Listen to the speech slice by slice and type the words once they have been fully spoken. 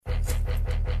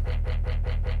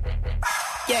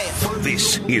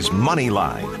This is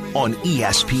Moneyline on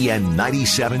ESPN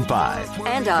 97.5.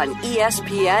 And on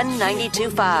ESPN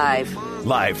 92.5.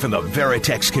 Live from the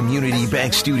Veritex Community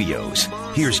Bank Studios,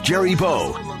 here's Jerry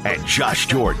Bowe and Josh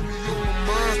Jordan.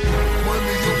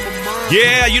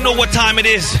 Yeah, you know what time it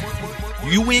is.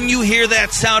 When you hear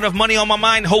that sound of money on my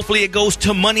mind, hopefully it goes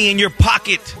to money in your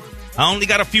pocket. I only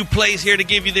got a few plays here to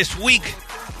give you this week.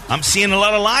 I'm seeing a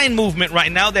lot of line movement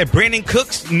right now. That Brandon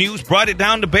Cooks news brought it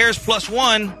down to Bears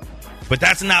 +1. But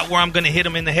that's not where I'm going to hit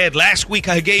him in the head. Last week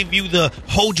I gave you the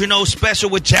hold your nose special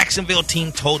with Jacksonville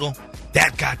team total.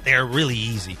 That got there really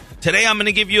easy. Today I'm going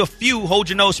to give you a few hold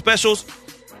your nose specials.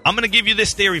 I'm going to give you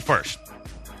this theory first.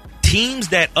 Teams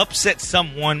that upset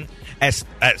someone as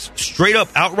straight up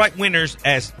outright winners,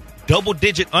 as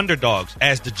double-digit underdogs,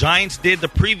 as the Giants did the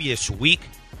previous week,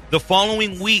 the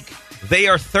following week, they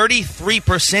are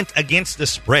 33% against the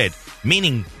spread,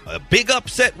 meaning a big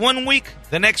upset one week,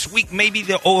 the next week maybe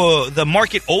the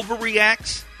market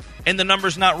overreacts and the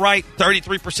number's not right,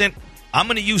 33%. I'm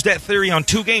going to use that theory on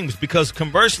two games because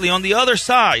conversely, on the other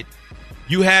side,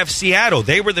 you have Seattle.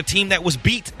 They were the team that was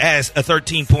beat as a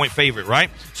 13-point favorite, right?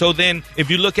 So then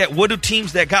if you look at what do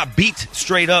teams that got beat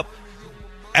straight up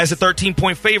as a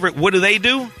 13-point favorite, what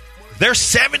do? They're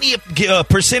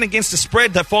 70% against the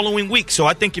spread the following week. So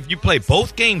I think if you play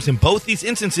both games in both these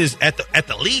instances, at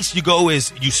the least you go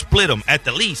is you split them. At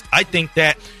the least, I think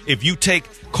that if you take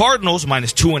Cardinals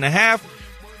 -2.5,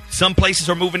 some places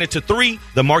are moving it to 3.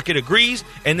 The market agrees.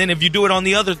 And then if you do it on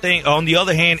the other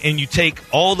hand, and you take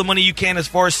all the money you can as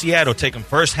far as Seattle, take them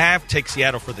first half, take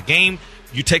Seattle for the game,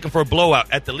 you take them for a blowout.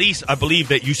 At the least, I believe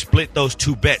that you split those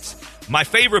two bets. My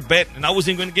favorite bet, and I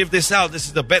wasn't going to give this out, this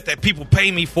is the bet that people pay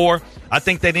me for. I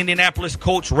think that Indianapolis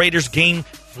Colts Raiders game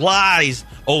flies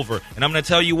over. And I'm going to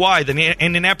tell you why. The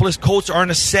Indianapolis Colts are in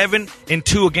a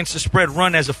 7-2 against the spread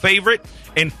run as a favorite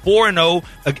and 4-0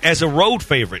 as a road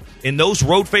favorite. In those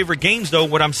road favorite games, though,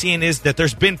 what I'm seeing is that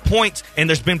there's been points, and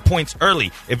there's been points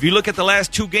early. If you look at the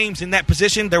last two games in that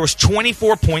position, there was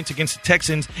 24 points against the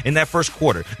Texans in that first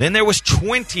quarter. Then there was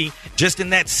 20 just in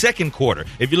that second quarter.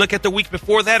 If you look at the week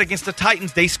before that against the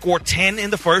Titans, they scored 10 in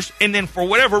the first, and then for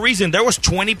whatever reason, there was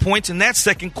 20 points in that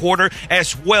second quarter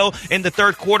as well. In the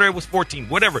third quarter, it was 14.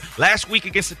 Whatever. Last week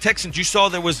against the Texans, you saw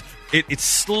there was it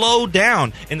slowed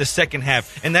down in the second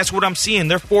half, and that's what I'm seeing.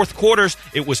 Their fourth quarters,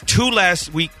 it was 2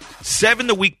 last week, 7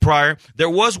 the week prior. There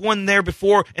was 1 there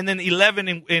before, and then 11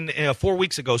 in 4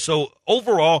 weeks ago. So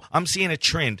overall, I'm seeing a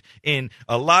trend in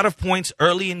a lot of points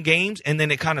early in games, and then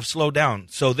it kind of slowed down.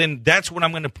 So then that's what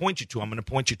I'm going to point you to. I'm going to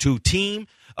point you to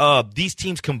these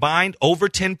teams combined over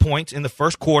 10 points in the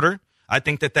first quarter. I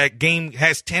think that game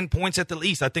has 10 points at the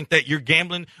least. I think that you're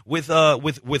gambling with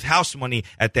house money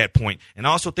at that point. And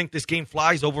I also think this game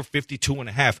flies over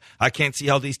 52.5. I can't see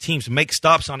how these teams make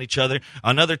stops on each other.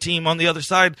 Another team on the other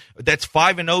side that's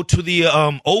 5-0 to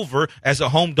the over as a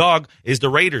home dog is the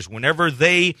Raiders. Whenever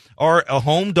they are a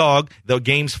home dog, the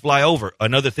games fly over.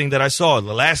 Another thing that I saw,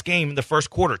 the last game in the first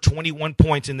quarter, 21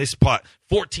 points in this spot.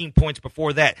 14 points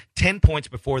before that, 10 points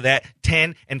before that,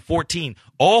 10 and 14.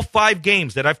 All 5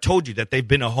 games that I've told you that they've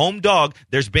been a home dog,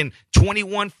 there's been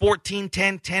 21, 14,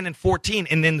 10, 10, and 14.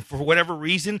 And then for whatever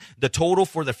reason, the total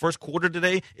for the first quarter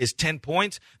today is 10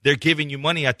 points. They're giving you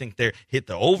money. I think they hit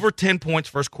the over 10 points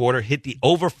first quarter, hit the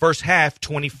over first half,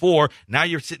 24. Now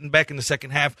you're sitting back in the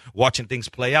second half watching things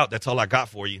play out. That's all I got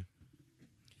for you.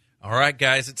 All right,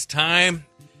 guys, it's time.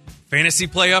 Fantasy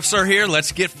playoffs are here.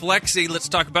 Let's get flexy. Let's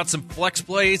talk about some flex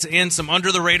plays and some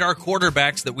under-the-radar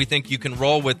quarterbacks that we think you can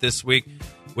roll with this week.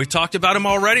 We've talked about him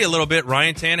already a little bit,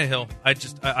 Ryan Tannehill.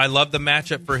 I love the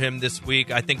matchup for him this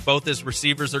week. I think both his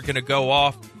receivers are going to go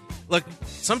off. Look,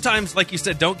 sometimes, like you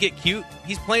said, don't get cute.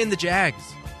 He's playing the Jags.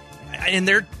 And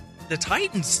the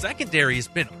Titans' secondary has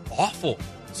been awful.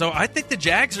 So I think the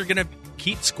Jags are going to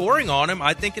keep scoring on him.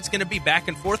 I think it's going to be back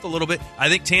and forth a little bit. I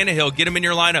think Tannehill, get him in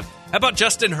your lineup. How about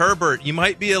Justin Herbert? You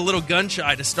might be a little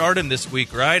gun-shy to start him this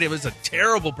week, right? It was a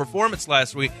terrible performance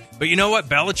last week. But you know what?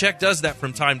 Belichick does that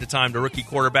from time to time to rookie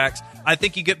quarterbacks. I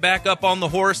think you get back up on the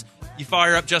horse. You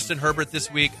fire up Justin Herbert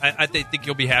this week. I think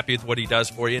you'll be happy with what he does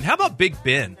for you. And how about Big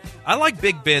Ben? I like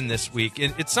Big Ben this week.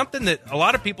 And it's something that a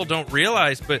lot of people don't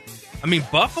realize. But, I mean,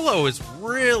 Buffalo is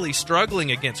really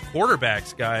struggling against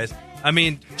quarterbacks, guys. I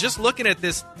mean, just looking at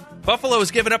this, Buffalo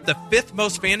has given up the 5th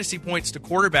most fantasy points to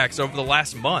quarterbacks over the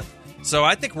last month. So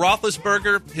I think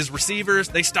Roethlisberger, his receivers,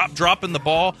 they stopped dropping the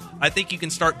ball. I think you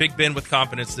can start Big Ben with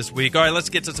confidence this week. All right, let's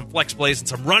get to some flex plays and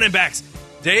some running backs.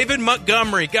 David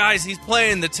Montgomery, guys, he's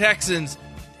playing the Texans.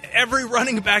 Every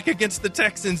running back against the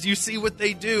Texans, you see what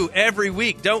they do every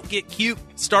week. Don't get cute.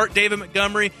 Start David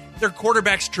Montgomery. their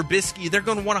quarterback's Trubisky. They're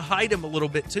going to want to hide him a little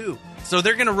bit too. So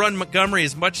they're going to run Montgomery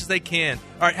as much as they can.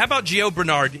 All right, how about Gio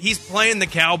Bernard? He's playing the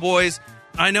Cowboys.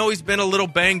 I know he's been a little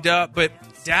banged up, but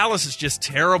Dallas is just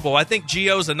terrible. I think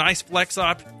Gio's a nice flex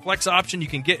option you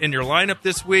can get in your lineup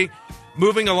this week.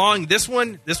 Moving along, this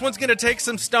one's going to take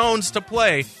some stones to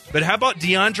play. But how about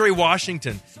DeAndre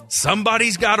Washington?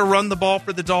 Somebody's got to run the ball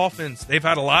for the Dolphins. They've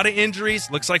had a lot of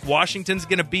injuries. Looks like Washington's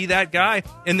going to be that guy.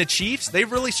 And the Chiefs, they've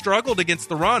really struggled against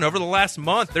the run. Over the last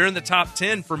month, they're in the top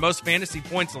 10 for most fantasy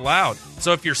points allowed.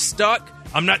 So if you're stuck,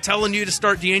 I'm not telling you to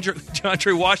start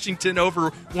DeAndre Washington over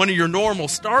one of your normal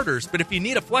starters. But if you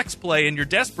need a flex play and you're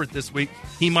desperate this week,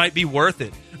 he might be worth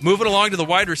it. Moving along to the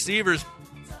wide receivers,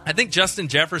 I think Justin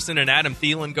Jefferson and Adam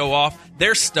Thielen go off.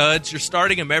 They're studs. You're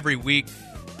starting them every week.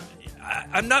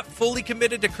 I'm not fully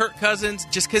committed to Kirk Cousins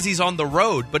just because he's on the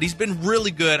road, but he's been really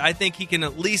good. I think he can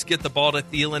at least get the ball to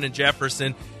Thielen and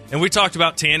Jefferson. And we talked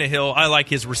about Tannehill. I like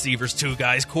his receivers too,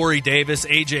 guys. Corey Davis,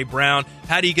 A.J. Brown.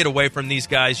 How do you get away from these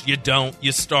guys? You don't.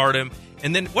 You start him.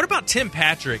 And then what about Tim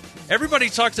Patrick? Everybody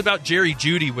talks about Jerry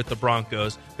Jeudy with the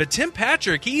Broncos, but Tim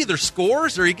Patrick, he either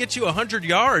scores or he gets you 100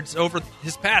 yards over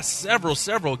his past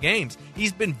several games.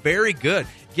 He's been very good.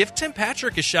 Give Tim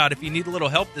Patrick a shot if you need a little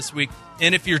help this week.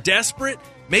 And if you're desperate,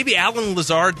 maybe Allen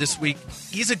Lazard this week.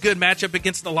 He's a good matchup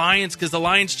against the Lions because the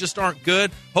Lions just aren't good.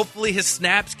 Hopefully his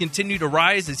snaps continue to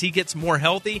rise as he gets more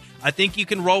healthy. I think you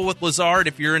can roll with Lazard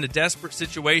if you're in a desperate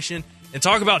situation. And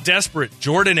talk about desperate,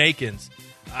 Jordan Akins.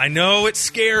 I know it's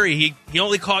scary. He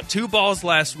only caught 2 balls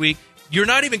last week. You're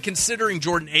not even considering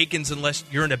Jordan Akins unless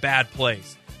you're in a bad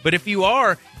place. But if you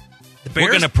are, the Bears,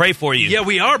 we're going to pray for you. Yeah,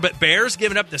 we are. But Bears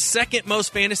giving up the second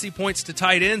most fantasy points to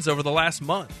tight ends over the last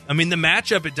month. I mean, the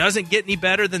matchup, it doesn't get any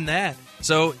better than that.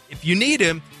 So if you need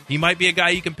him, he might be a guy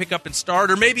you can pick up and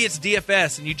start. Or maybe it's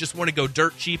DFS and you just want to go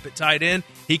dirt cheap at tight end.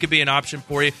 He could be an option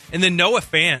for you. And then Noah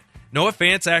Fant. Noah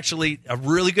Fant's actually a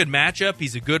really good matchup.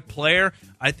 He's a good player.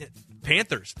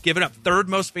 Panthers giving up 3rd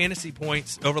most fantasy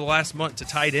points over the last month to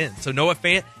tight end. So Noah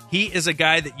Fant, he is a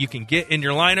guy that you can get in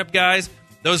your lineup, guys.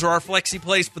 Those are our flexi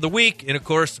plays for the week. And, of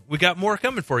course, we got more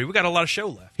coming for you. We got a lot of show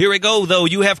left. Here we go, though.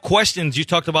 You have questions. You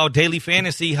talked about daily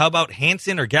fantasy. How about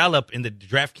Hansen or Gallup in the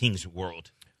DraftKings world?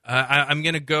 I'm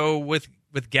going to go with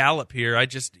Gallup here.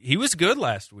 He was good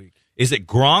last week. Is it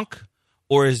Gronk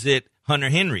or is it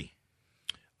Hunter Henry?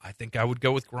 I think I would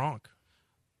go with Gronk.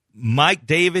 Mike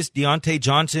Davis, Deontay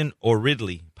Johnson, or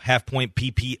Ridley, half-point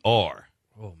PPR.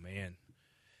 Oh, man.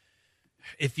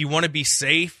 If you want to be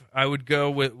safe, I would go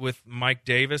with Mike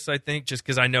Davis, I think, just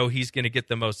because I know he's going to get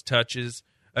the most touches.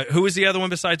 Who is the other one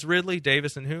besides Ridley?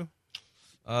 Davis and who?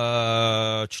 It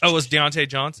was Deontay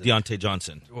Johnson. Deontay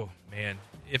Johnson. Oh, man.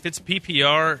 If it's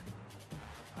PPR,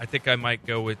 I think I might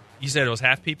go with – you said it was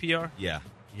half PPR? Yeah.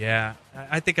 Yeah.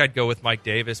 I think I'd go with Mike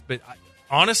Davis, but –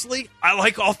 honestly, I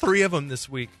like all 3 of them this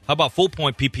week. How about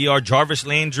full-point PPR, Jarvis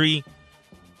Landry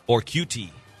or QT?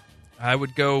 I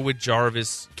would go with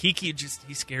Jarvis. Kiki,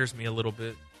 he scares me a little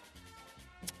bit.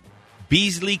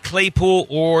 Beasley, Claypool,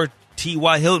 or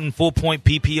T.Y. Hilton, full-point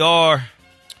PPR?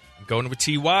 I'm going with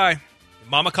T.Y.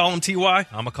 Mama call him T.Y.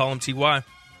 I'm going to call him T.Y.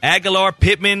 Aguilar,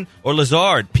 Pittman, or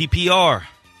Lazard, PPR?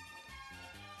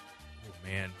 Oh,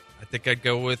 man. I think I'd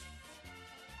go with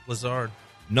Lazard.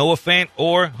 Noah Fant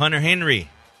or Hunter Henry?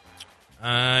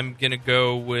 I'm going to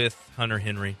go with Hunter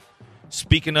Henry.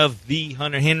 Speaking of the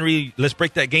Hunter Henry, let's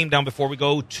break that game down before we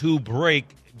go to break.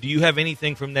 Do you have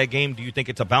anything from that game? Do you think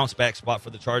it's a bounce-back spot for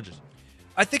the Chargers?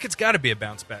 I think it's got to be a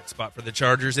bounce-back spot for the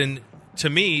Chargers, and to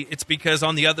me, it's because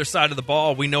on the other side of the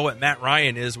ball, we know what Matt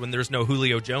Ryan is when there's no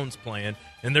Julio Jones playing,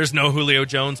 and there's no Julio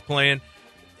Jones playing.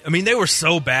 I mean, they were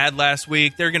so bad last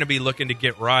week. They're going to be looking to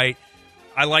get right.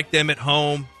 I like them at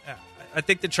home. I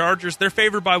think the Chargers, they're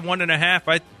favored by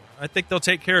 1.5. I think they'll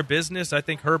take care of business. I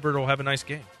think Herbert will have a nice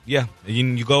game. Yeah,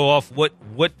 you go off what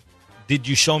did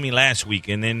you show me last week,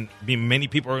 and then many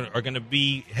people are going to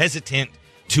be hesitant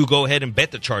to go ahead and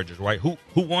bet the Chargers, right? Who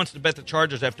wants to bet the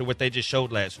Chargers after what they just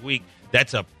showed last week?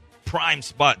 That's a prime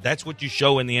spot. That's what you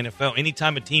show in the NFL.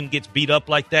 Anytime a team gets beat up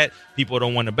like that, people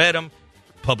don't want to bet them.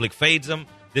 Public fades them.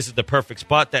 This is the perfect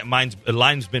spot. That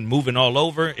line's been moving all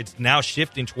over. It's now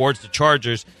shifting towards the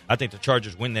Chargers. I think the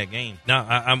Chargers win that game. No,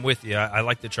 I'm with you. I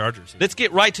like the Chargers. Let's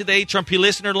get right to the HRP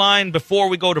listener line before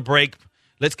we go to break.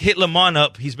 Let's hit Lamont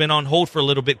up. He's been on hold for a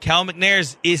little bit. Cal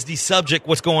McNair is the subject.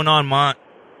 What's going on, Mont?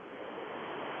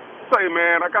 Say,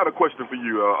 man, I got a question for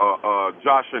you,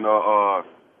 Josh and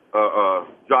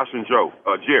Joe,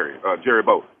 Jerry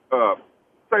both.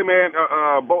 Say, man,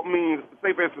 both means,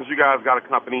 say for instance, you guys got a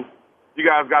company.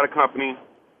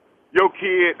 Your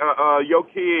kid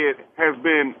has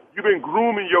been, you've been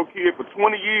grooming your kid for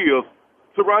 20 years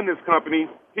to run this company.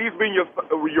 He's been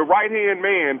your right-hand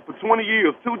man for 20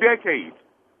 years, 2 decades,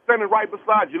 standing right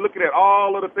beside you, looking at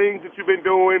all of the things that you've been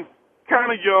doing,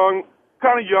 kind of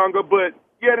younger, but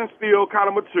yet and still kind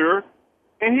of mature.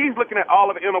 And he's looking at all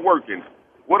of the inner workings.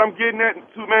 What I'm getting at,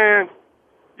 too, man,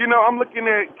 you know, I'm looking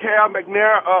at Cal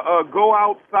McNair go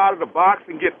outside of the box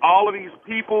and get all of these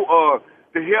people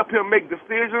to help him make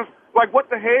decisions. Like, what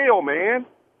the hell, man?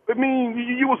 I mean,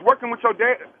 you was working with your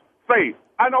dad. Say,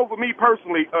 I know for me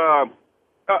personally,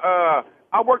 I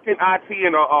work in IT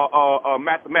and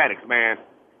mathematics, man.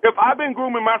 If I've been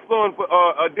grooming my son for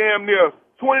damn near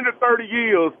 20 to 30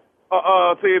 years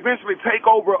to eventually take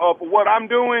over for what I'm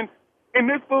doing, and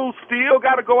this fool still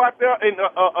got to go out there and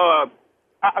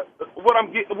what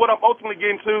I'm ultimately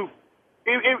getting to,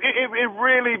 it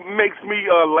really makes me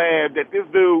laugh that this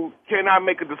dude cannot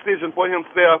make a decision for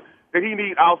himself, that he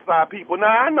needs outside people.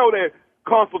 Now, I know that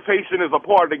consultation is a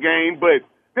part of the game, but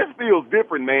this feels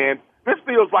different, man. This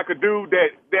feels like a dude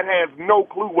that has no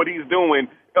clue what he's doing,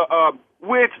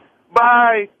 which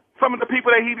by some of the people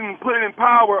that he didn't put in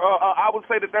power, I would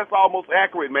say that that's almost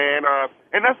accurate, man.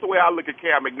 And that's the way I look at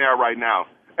Cal McNair right now.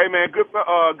 Hey, man,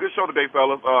 good show today,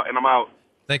 fellas, and I'm out.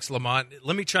 Thanks, Lamont.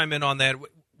 Let me chime in on that.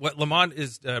 What Lamont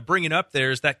is bringing up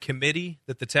there is that committee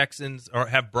that the Texans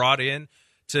have brought in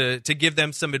to give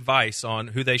them some advice on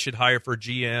who they should hire for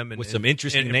GM and with some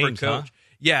interesting and names, for coach. huh?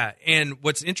 Yeah, and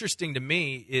what's interesting to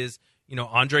me is, you know,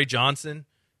 Andre Johnson,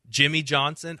 Jimmy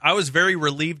Johnson. I was very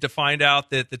relieved to find out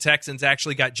that the Texans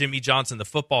actually got Jimmy Johnson, the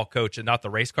football coach, and not the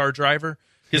race car driver.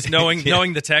 Because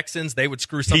knowing the Texans, they would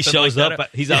screw something. He shows like up. that.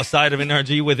 He's outside of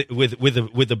NRG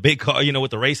with a big car, you know,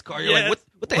 with the race car. You're like,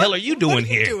 what the hell are you doing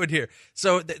here? What are you doing here?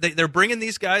 So they're bringing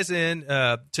these guys in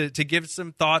to give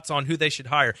some thoughts on who they should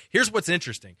hire. Here's what's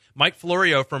interesting. Mike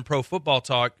Florio from Pro Football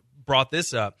Talk brought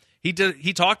this up. He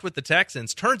talked with the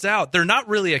Texans. Turns out they're not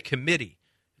really a committee.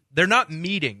 They're not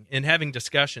meeting and having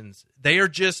discussions. They are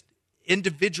just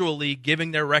individually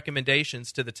giving their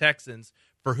recommendations to the Texans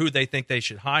for who they think they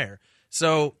should hire.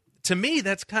 So to me,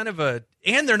 that's kind of and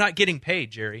they're not getting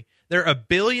paid, Jerry. They're $1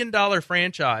 billion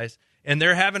franchise, and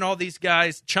they're having all these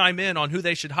guys chime in on who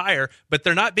they should hire, but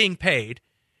they're not being paid,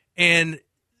 and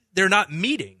they're not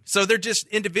meeting. So they're just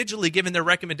individually giving their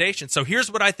recommendations. So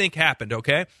here's what I think happened,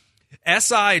 okay?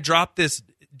 SI dropped this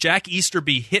Jack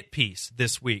Easterby hit piece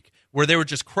this week where they were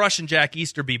just crushing Jack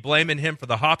Easterby, blaming him for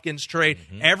the Hopkins trade,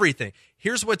 everything.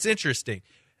 Here's what's interesting.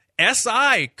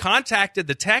 SI contacted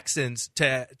the Texans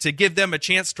to give them a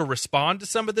chance to respond to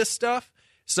some of this stuff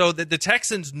so that the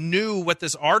Texans knew what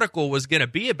this article was going to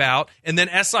be about, and then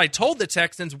SI told the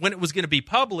Texans when it was going to be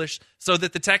published so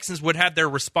that the Texans would have their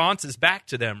responses back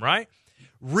to them, right?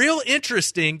 Real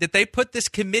interesting that they put this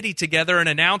committee together and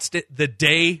announced it the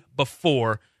day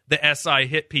before the SI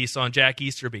hit piece on Jack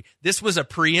Easterby. This was a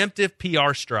preemptive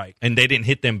PR strike. And they didn't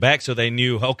hit them back, so they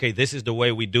knew, okay, this is the way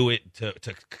we do it to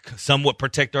somewhat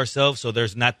protect ourselves, so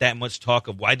there's not that much talk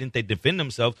of why didn't they defend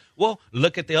themselves. Well,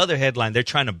 look at the other headline. They're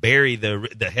trying to bury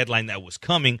the headline that was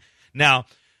coming. Now,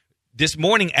 this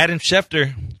morning, Adam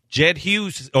Schefter,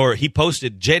 he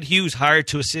posted, Jed Hughes hired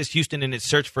to assist Houston in its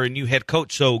search for a new head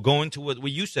coach. So going to what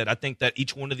you said, I think that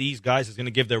each one of these guys is going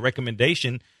to give their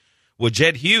recommendation. Well,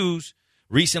 Jed Hughes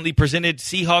recently presented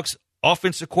Seahawks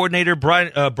offensive coordinator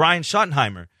Brian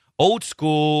Schottenheimer. Old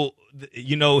school,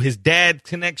 you know, his dad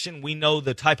connection. We know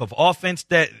the type of offense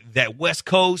that West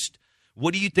Coast.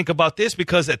 What do you think about this?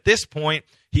 Because at this point,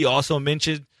 he also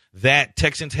mentioned that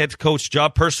Texans head coach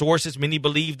job, per sources, many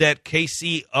believe that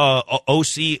KC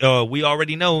OC, we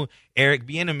already know Eric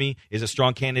Bieniemy is a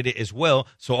strong candidate as well.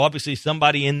 So obviously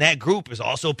somebody in that group is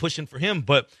also pushing for him.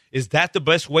 But is that the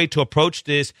best way to approach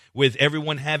this with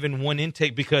everyone having one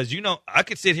intake? Because, you know, I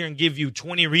could sit here and give you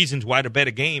 20 reasons why to bet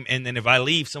a game. And then if I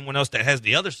leave someone else that has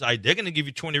the other side, they're going to give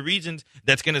you 20 reasons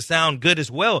that's going to sound good as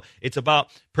well. It's about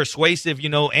persuasive, you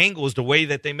know, angles, the way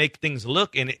that they make things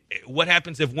look. And what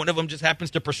happens if one of them just happens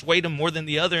to persuade him more than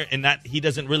the other and he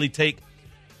doesn't really take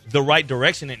the right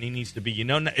direction that he needs to be, you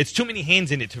know? It's too many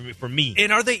hands in it for me.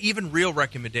 And are they even real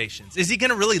recommendations? Is he going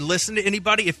to really listen to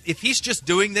anybody? If he's just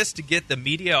doing this to get the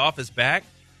media off his back,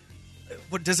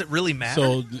 what does it really matter?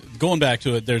 So going back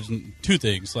to it, there's two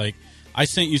things. Like, I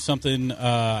sent you something,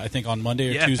 I think on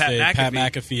Monday or Tuesday, Pat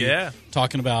McAfee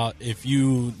talking about if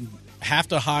you have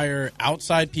to hire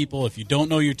outside people, if you don't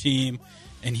know your team,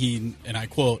 and I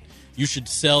quote, you should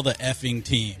sell the effing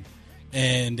team.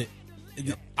 And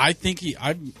I think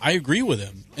I agree with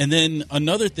him. And then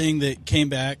another thing that came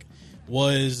back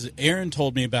was Aaron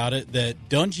told me about it, that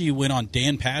Dungy went on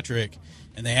Dan Patrick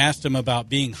and they asked him about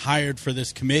being hired for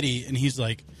this committee, and he's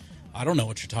like, I don't know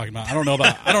what you're talking about. I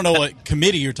don't know what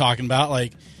committee you're talking about.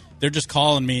 Like, they're just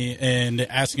calling me and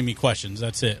asking me questions.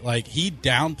 That's it. Like, he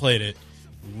downplayed it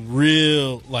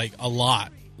a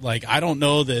lot. Like, I don't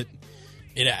know that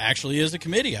it actually is a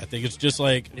committee. I think it's just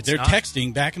like they're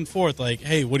texting back and forth like,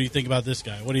 hey, what do you think about this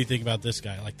guy? What do you think about this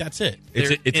guy? Like, that's it.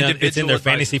 It's in their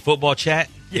fantasy football chat.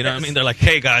 You know what I mean? They're like,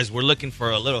 hey, guys, we're looking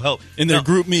for a little help. In their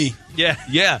group me.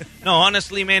 Yeah. No,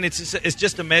 honestly, man, it's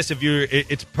just a mess. If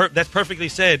that's perfectly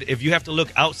said. If you have to look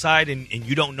outside and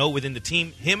you don't know within the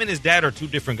team, him and his dad are two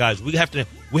different guys. We have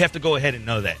to go ahead and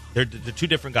know that. They're two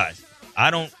different guys. I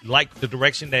don't like the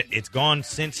direction that it's gone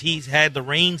since he's had the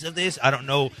reins of this. I don't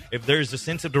know if there's a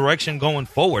sense of direction going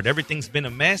forward. Everything's been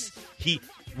a mess.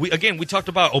 We talked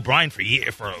about O'Brien for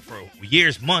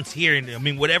years, months here, and I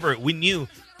mean, whatever. We knew,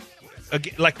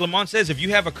 like Lamont says, if you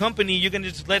have a company, you're gonna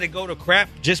just let it go to crap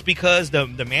just because the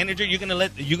manager. You're gonna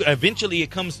eventually it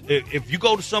comes. If you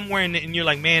go to somewhere and you're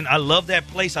like, man, I love that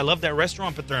place, I love that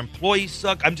restaurant, but their employees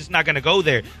suck, I'm just not gonna go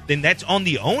there. Then that's on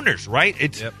the owners, right?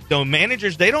 The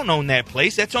managers, they don't own that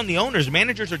place. That's on the owners.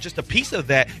 Managers are just a piece of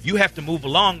that. You have to move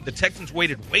along. The Texans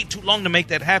waited way too long to make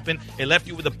that happen. It left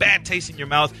you with a bad taste in your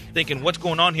mouth, thinking, what's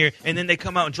going on here? And then they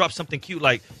come out and drop something cute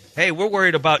like, hey, we're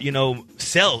worried about,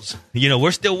 sales.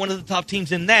 We're still one of the top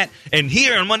teams in that. And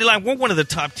here on Moneyline, we're one of the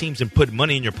top teams in putting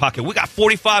money in your pocket. We got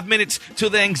 45 minutes till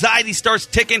the anxiety starts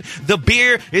ticking. The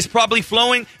beer is probably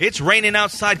flowing. It's raining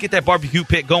outside. Get that barbecue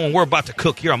pit going. We're about to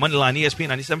cook here on Moneyline, ESPN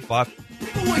 97.5.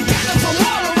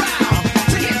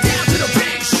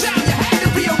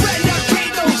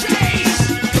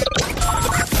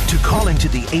 Call into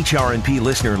the HRP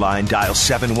listener line, dial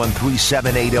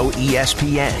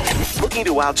 713-780-ESPN. Looking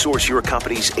to outsource your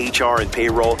company's HR and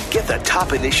payroll? Get the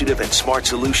top initiative and smart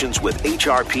solutions with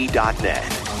HRP.net.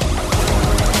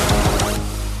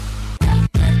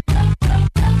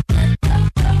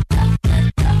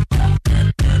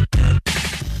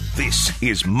 This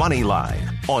is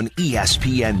Moneyline on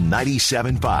ESPN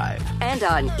 97.5. And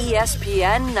on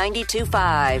ESPN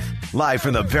 92.5. Live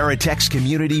from the Veritex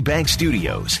Community Bank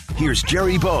Studios, here's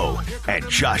Jerry Bow and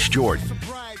Josh Jordan.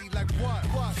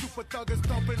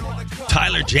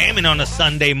 Tyler jamming on a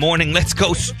Sunday morning. Let's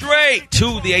go straight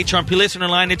to the HRP listener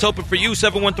line. It's open for you,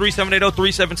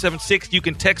 713-780-3776. You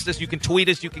can text us, you can tweet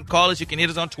us, you can call us, you can hit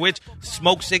us on Twitch,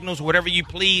 smoke signals, whatever you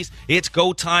please. It's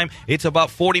go time. It's about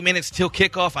 40 minutes till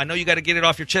kickoff. I know you got to get it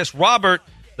off your chest. Robert,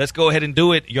 let's go ahead and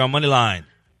do it. You're on Moneyline.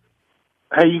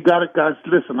 Hey, you got it, guys.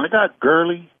 Listen, I got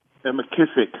Gurley and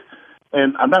McKissick,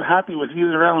 and I'm not happy with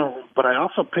either round, but I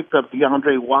also picked up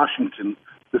DeAndre Washington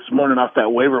this morning off that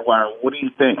waiver wire. What do you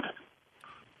think?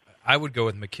 I would go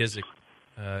with McKissick.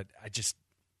 I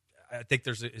think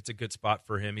it's a good spot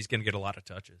for him. He's going to get a lot of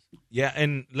touches. Yeah,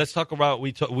 and let's talk about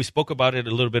we spoke about it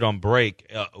a little bit on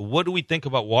break. What do we think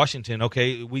about Washington?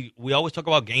 Okay, we always talk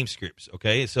about game scripts.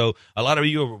 Okay, so a lot of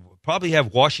you probably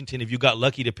have Washington if you got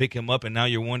lucky to pick him up, and now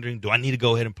you're wondering, do I need to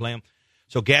go ahead and play him?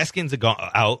 So Gaskin's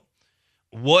out.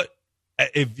 What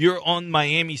if you're on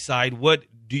Miami side? What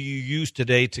do you use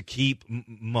today to keep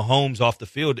Mahomes off the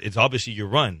field? It's obviously your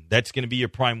run. That's going to be your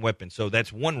prime weapon. So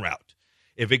that's one route.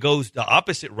 If it goes the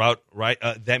opposite route, right,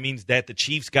 that means that the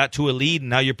Chiefs got to a lead and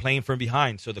now you're playing from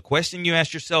behind. So the question you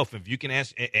ask yourself, if you can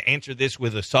answer this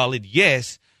with a solid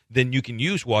yes, then you can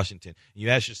use Washington. You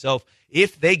ask yourself,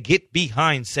 if they get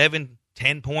behind 7-10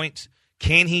 points,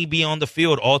 can he be on the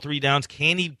field all 3 downs?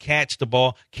 Can he catch the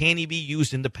ball? Can he be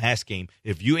used in the pass game?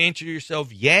 If you answer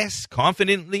yourself yes,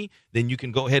 confidently, then you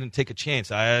can go ahead and take a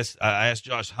chance. I asked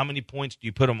Josh, how many points do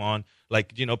you put him on,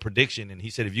 prediction? And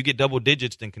he said, if you get double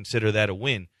digits, then consider that a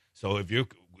win. So if you're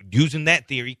using that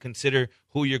theory, consider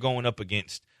who you're going up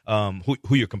against,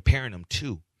 who you're comparing them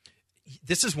to.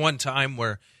 This is one time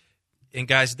where, and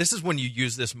guys, this is when you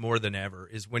use this more than ever,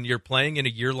 is when you're playing in a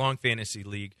year-long fantasy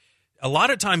league. A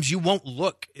lot of times you won't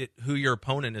look at who your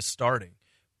opponent is starting.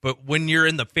 But when you're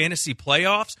in the fantasy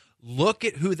playoffs, look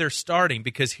at who they're starting,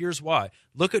 because here's why.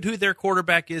 Look at who their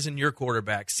quarterback is and your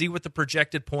quarterback. See what the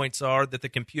projected points are that the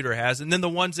computer has, and then the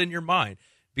ones in your mind.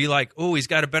 Be like, oh, he's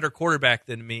got a better quarterback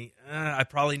than me. I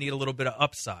probably need a little bit of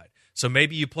upside. So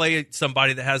maybe you play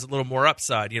somebody that has a little more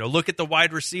upside. Look at the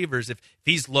wide receivers. If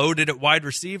he's loaded at wide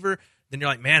receiver, then you're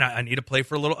like, man, I need to play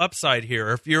for a little upside here.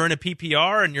 Or if you're in a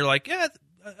PPR and you're like, yeah,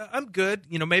 I'm good.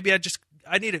 Maybe I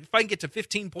need it. If I can get to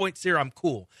 15 points here, I'm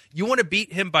cool. You want to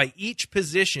beat him by each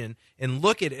position and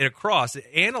look at it across,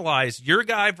 analyze your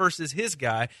guy versus his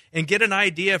guy, and get an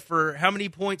idea for how many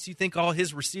points you think all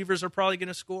his receivers are probably going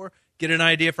to score. Get an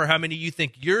idea for how many you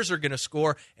think yours are going to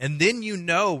score, and then you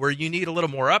know where you need a little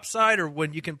more upside or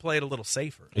when you can play it a little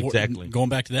safer. Exactly. Going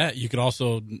back to that, you could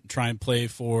also try and play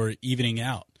for evening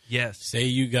out. Yes.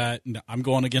 Say I'm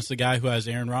going against a guy who has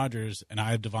Aaron Rodgers and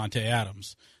I have Devontae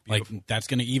Adams. Beautiful. Like, that's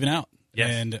going to even out. Yes.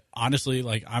 And honestly,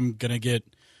 like, I'm going to get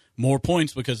more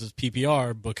points because it's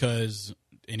PPR, because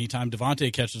anytime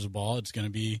Devontae catches a ball, it's going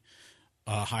to be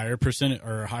a higher percentage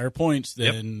or higher points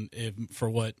than for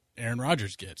what Aaron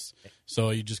Rodgers gets. So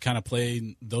you just kind of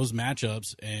play those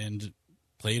matchups and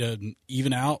play to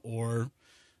even out or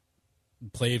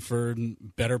play for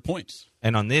better points.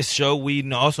 And on this show,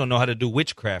 we also know how to do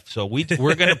witchcraft. So we're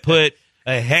going to put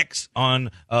a hex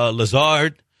on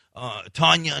Lazard,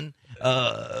 Tanyan,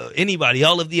 anybody,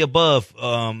 all of the above.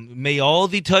 May all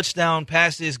the touchdown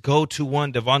passes go to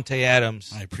one Devontae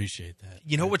Adams. I appreciate that.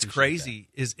 You know what's crazy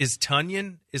is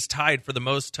Tunyon is tied for the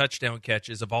most touchdown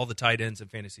catches of all the tight ends in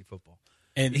fantasy football.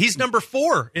 And he's number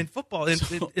 4 in football in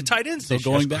tight ends. So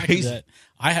going back to that,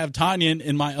 I have Tanyan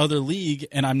in my other league,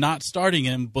 and I'm not starting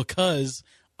him because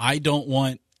I don't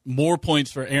want more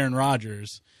points for Aaron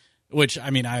Rodgers, which, I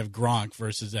mean, I have Gronk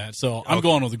versus that. So I'm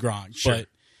going with Gronk. Sure.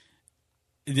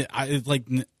 But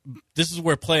this is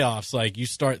where playoffs, like, you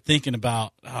start thinking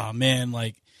about, oh, man,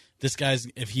 like, this guy's,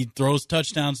 if he throws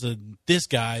touchdowns to this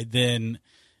guy, then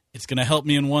it's going to help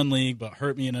me in one league but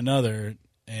hurt me in another.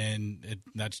 And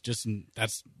that's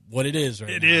what it is right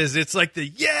now. It is. It's like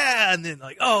and then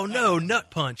like, oh no, nut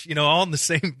punch. All in the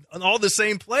same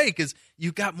play because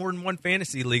you got more than one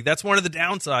fantasy league. That's one of the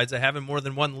downsides of having more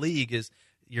than one league is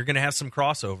you're going to have some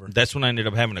crossover. That's when I ended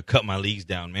up having to cut my leagues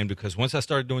down, man, because once I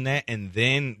started doing that and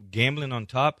then gambling on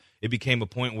top, it became a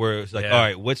point where it's like, all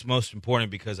right, what's most important?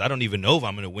 Because I don't even know if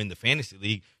I'm going to win the fantasy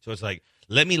league. So it's like,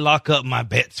 let me lock up my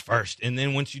bets first. And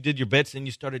then once you did your bets, then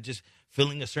you started just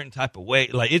feeling a certain type of way.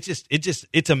 Like,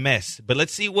 it's a mess. But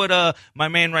let's see what my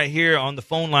man right here on the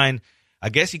phone line, I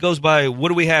guess he goes by, what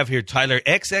do we have here, Tyler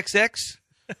XXX?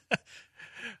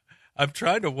 I'm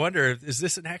trying to wonder, is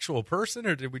this an actual person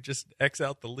or did we just X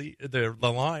out the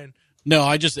line? No,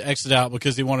 I just X'd out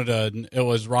because he wanted it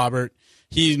was Robert.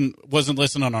 He wasn't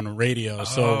listening on the radio,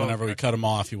 so whenever we cut him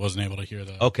off, he wasn't able to hear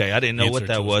the Okay, I didn't know what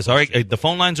that was. All right, the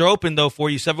phone lines are open, though, for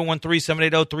you,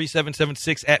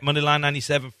 713-780-3776 at Moneyline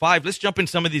 97.5. Let's jump in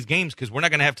some of these games because we're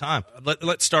not going to have time.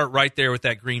 Let's start right there with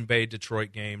that Green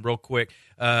Bay-Detroit game real quick.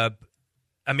 I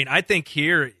think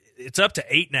here it's up to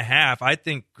 8.5. I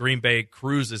think Green Bay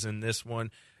cruises in this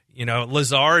one.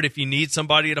 Lazard, if you need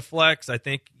somebody to flex, I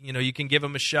think, you can give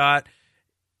him a shot.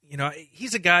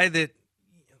 He's a guy that,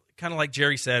 kind of like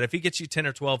Jerry said, if he gets you 10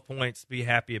 or 12 points, be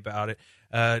happy about it.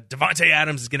 Devontae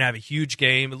Adams is going to have a huge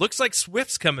game. It looks like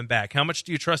Swift's coming back. How much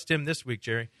do you trust him this week,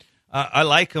 Jerry? I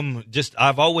like him.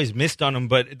 I've always missed on him,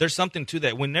 but there's something to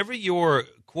that. Whenever your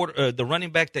the running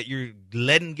back that you're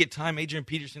letting get time, Adrian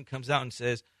Peterson comes out and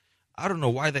says, I don't know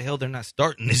why the hell they're not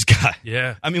starting this guy.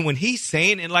 Yeah. I mean, when he's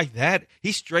saying it like that,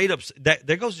 he's straight up – that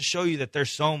there goes to show you that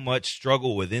there's so much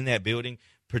struggle within that building.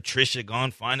 Patricia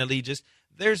gone finally. Just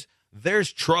there's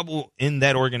trouble in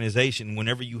that organization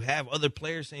whenever you have other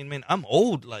players saying, man, I'm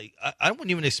old. Like, I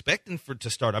wasn't even expecting to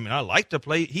start. I mean, I like to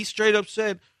play. He straight up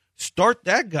said, start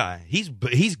that guy. He's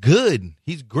good.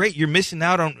 He's great. You're missing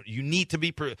out on – you need to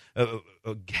be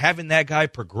having that guy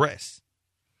progress.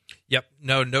 Yep,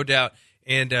 no doubt.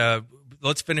 And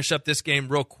let's finish up this game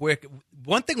real quick.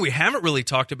 One thing we haven't really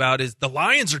talked about is the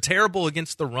Lions are terrible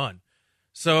against the run.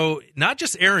 So not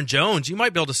just Aaron Jones, you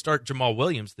might be able to start Jamal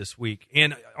Williams this week.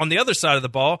 And on the other side of the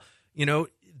ball,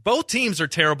 both teams are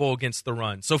terrible against the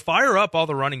run. So fire up all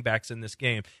the running backs in this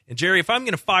game. And, Jerry, if I'm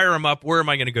going to fire them up, where am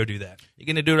I going to go do that? You're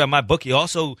going to do it at my bookie.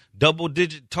 Also,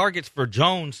 double-digit targets for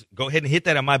Jones. Go ahead and hit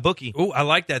that at my bookie. Oh, I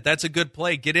like that. That's a good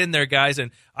play. Get in there, guys.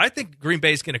 And I think Green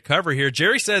Bay's going to cover here.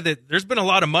 Jerry said that there's been a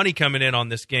lot of money coming in on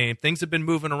this game. Things have been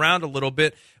moving around a little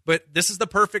bit, but this is the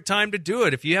perfect time to do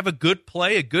it. If you have a good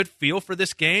play, a good feel for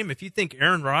this game, if you think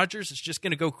Aaron Rodgers is just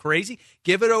going to go crazy,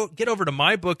 get over to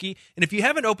my bookie. And if you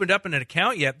haven't opened up an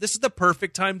account yet, this is the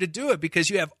perfect time to do it because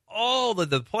you have all of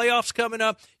the playoffs coming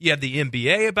up. You have the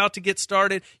NBA about to get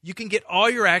started. You can get all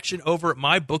your action over at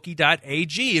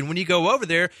mybookie.ag. And when you go over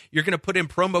there, you're going to put in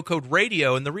promo code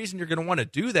radio. And the reason you're going to want to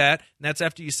do that, and that's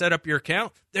after you set up your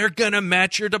account, they're going to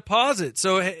match your deposit.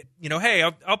 So, hey,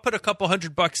 I'll put a couple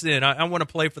 $100 in. I want to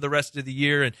play for the rest of the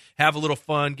year and have a little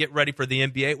fun, get ready for the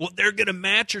NBA. Well, they're going to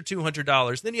match your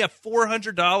 $200. Then you have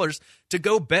 $400 to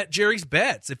go bet Jerry's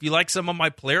bets. If you like some of my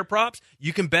player props,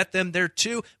 you can bet them there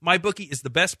too. MyBookie is the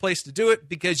best place to do it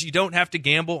because you don't have to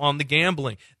gamble on the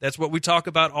gambling. That's what we talk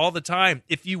about all the time.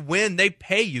 If you win, they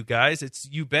pay you, guys. It's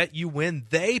you bet, you win,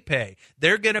 they pay.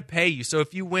 They're going to pay you. So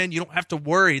if you win, you don't have to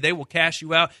worry. They will cash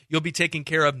you out. You'll be taken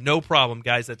care of, no problem,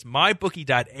 guys. That's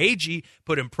mybookie.ag.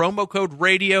 Put in promo code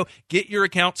radio. Get your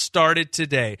account started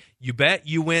today. You bet,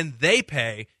 you win, they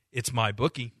pay. It's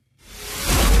MyBookie.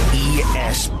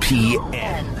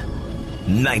 ESPN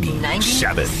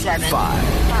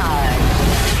 97.5.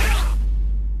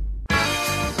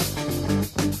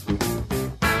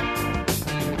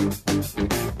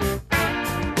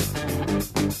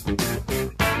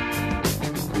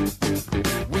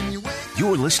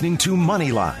 You're listening to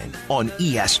Moneyline on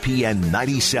ESPN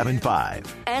 97.5.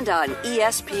 And on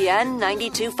ESPN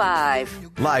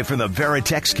 92.5. Live from the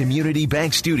Veritex Community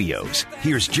Bank Studios,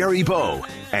 here's Jerry Bowe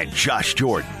and Josh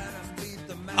Jordan.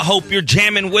 I hope you're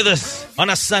jamming with us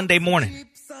on a Sunday morning.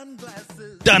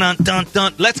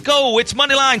 Dun-dun-dun-dun. Let's go. It's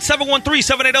Moneyline,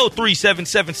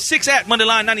 713-780-3776 at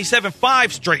Moneyline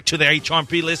 97.5. Straight to the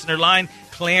HRP listener line.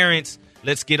 Clarence,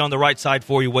 let's get on the right side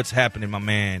for you. What's happening, my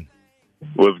man?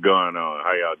 What's going on?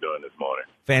 How y'all doing this morning?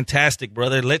 Fantastic,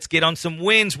 brother. Let's get on some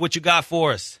wins. What you got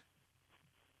for us?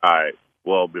 All right.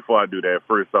 Well, before I do that,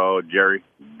 first of all, Jerry,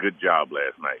 good job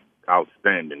last night.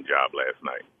 Outstanding job last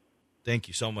night. Thank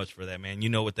you so much for that, man. You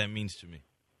know what that means to me.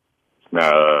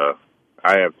 Now,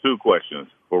 I have two questions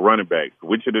for running backs.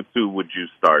 Which of the two would you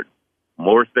start?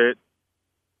 Morstead,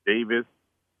 Davis,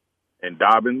 and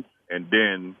Dobbins, and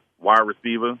then wide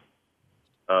receiver?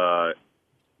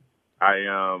 I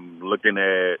am looking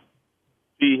at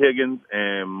T. Higgins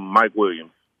and Mike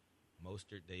Williams.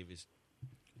 Mostert, Davis.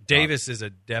 Davis is a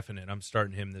definite. I'm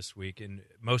starting him this week. And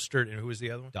Mostert, and who was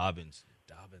the other one? Dobbins.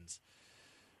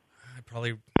 I'd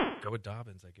probably go with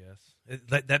Dobbins, I guess.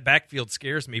 That backfield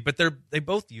scares me, but they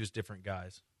both use different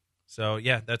guys. So,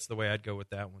 yeah, that's the way I'd go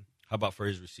with that one. How about for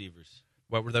his receivers?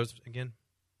 What were those again?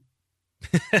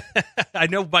 I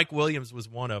know Mike Williams was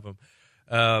one of them.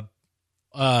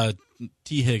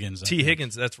 T. Higgins.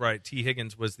 Higgins, that's right. T.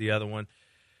 Higgins was the other one.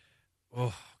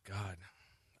 Oh, God.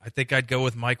 I think I'd go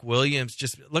with Mike Williams.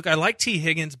 Look, I like T.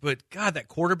 Higgins, but, God, that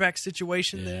quarterback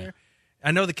situation there.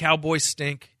 I know the Cowboys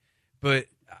stink, but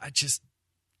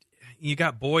you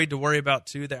got Boyd to worry about,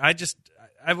 too. I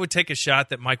would take a shot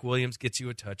that Mike Williams gets you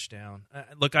a touchdown.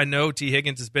 Look, I know T.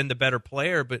 Higgins has been the better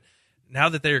player, but now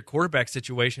that their quarterback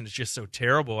situation is just so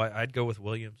terrible, I'd go with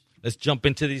Williams. Let's jump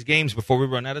into these games before we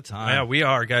run out of time. Yeah, we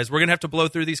are, guys. We're going to have to blow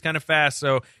through these kind of fast,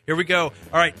 so here we go.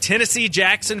 All right, Tennessee,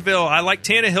 Jacksonville. I like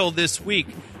Tannehill this week.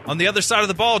 On the other side of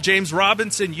the ball, James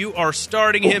Robinson, you are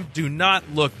starting him. Do not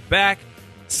look back.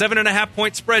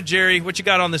 7.5-point spread, Jerry. What you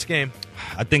got on this game?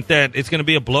 I think that it's going to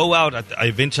be a blowout.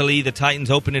 Eventually, the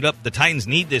Titans open it up. The Titans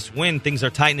need this win. Things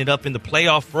are tightening up in the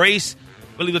playoff race.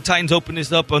 I believe the Titans open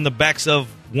this up on the backs of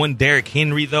one Derrick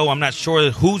Henry, though. I'm not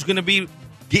sure who's going to be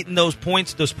getting those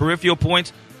points, those peripheral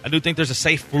points. I do think there's a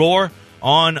safe floor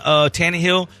on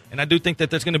Tannehill, and I do think that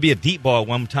there's going to be a deep ball at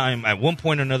one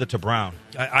point or another to Brown.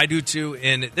 I do too,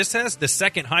 and this has the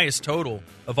second highest total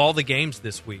of all the games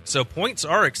this week. So points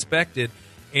are expected,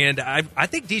 and I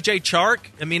think DJ Chark,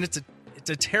 I mean, it's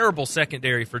a terrible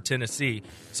secondary for Tennessee.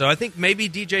 So I think maybe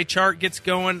DJ Chark gets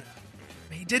going.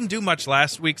 He didn't do much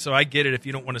last week, so I get it if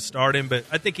you don't want to start him, but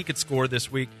I think he could score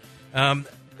this week.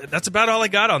 That's about all I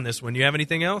got on this one. You have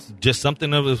anything else? Just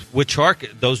something with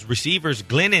Chark. Those receivers,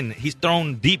 Glennon, he's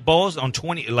thrown deep balls on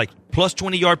plus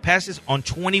 20-yard passes on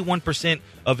 21%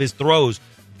 of his throws.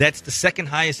 That's the second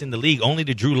highest in the league, only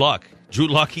to Drew Lock. Drew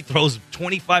Lock, he throws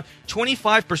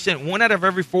 25%. One out of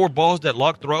every four balls that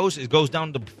Lock throws, it goes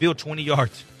down the field 20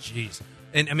 yards. Jeez.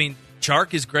 And, I mean,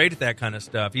 Chark is great at that kind of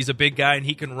stuff. He's a big guy, and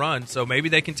he can run, so maybe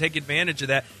they can take advantage of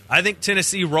that. I think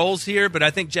Tennessee rolls here, but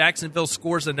I think Jacksonville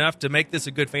scores enough to make this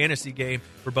a good fantasy game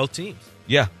for both teams.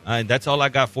 Yeah, that's all I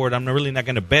got for it. I'm really not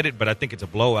going to bet it, but I think it's a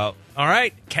blowout. All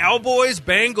right, Cowboys,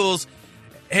 Bengals.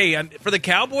 Hey, for the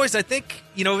Cowboys, I think,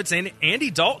 it's an Andy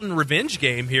Dalton revenge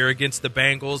game here against the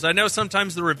Bengals. I know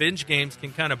sometimes the revenge games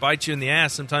can kind of bite you in the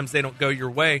ass. Sometimes they don't go your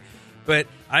way. But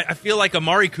I feel like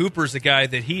Amari Cooper's a guy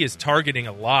that he is targeting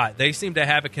a lot. They seem to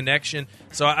have a connection.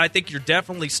 So I think you're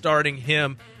definitely starting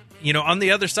him. On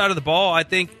the other side of the ball, I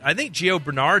think Gio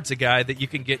Bernard's a guy that you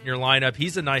can get in your lineup.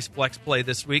 He's a nice flex play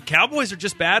this week. Cowboys are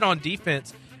just bad on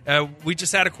defense. We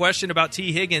just had a question about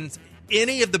T. Higgins.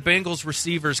 Any of the Bengals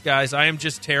receivers, guys, I am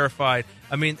just terrified.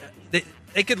 I mean,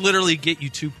 they could literally get you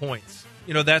 2 points.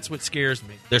 That's what scares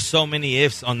me. There's so many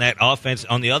ifs on that offense.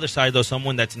 On the other side, though,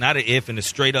 someone that's not an if and is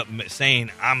straight up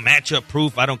saying, I'm matchup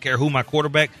proof. I don't care who my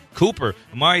quarterback.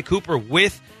 Amari Cooper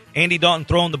with Andy Dalton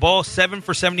throwing the ball, 7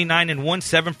 for 79 and 1,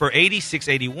 7 for 80,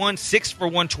 681, 6 for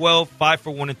 112, 5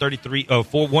 for 1 and 33,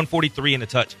 143 and a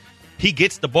touch. he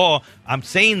gets the ball. I'm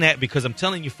saying that because I'm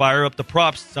telling you, fire up the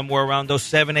props somewhere around those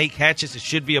 7-8 catches. It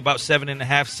should be about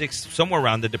 7.5, 6, somewhere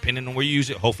around there, depending on where you use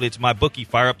it. Hopefully it's my bookie.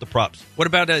 Fire up the props. What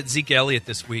about Zeke Elliott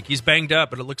this week? He's banged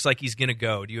up, but it looks like he's going to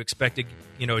go. Do you expect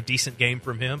a decent game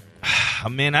from him?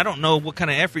 Man, I don't know what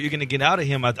kind of effort you're going to get out of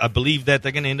him. I believe that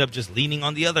they're going to end up just leaning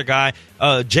on the other guy.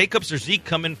 Jacobs or Zeke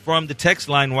coming from the text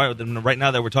line right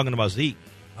now that we're talking about Zeke.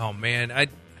 Oh, man,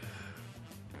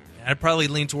 I'd probably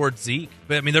lean towards Zeke.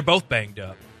 But, I mean, they're both banged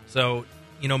up. So,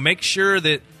 make sure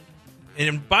that –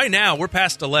 and by now, we're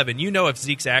past 11. You know if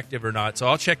Zeke's active or not, so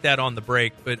I'll check that on the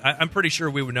break. But I'm pretty sure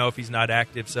we would know if he's not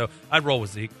active, so I'd roll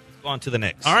with Zeke. Go on to the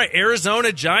next. All right,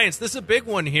 Arizona Giants. This is a big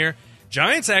one here.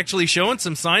 Giants actually showing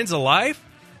some signs of life.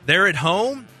 They're at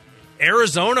home.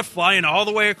 Arizona flying all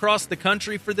the way across the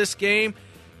country for this game.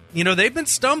 They've been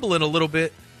stumbling a little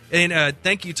bit. And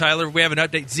thank you, Tyler. We have an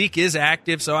update. Zeke is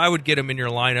active, so I would get him in your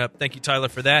lineup. Thank you, Tyler,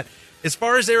 for that. As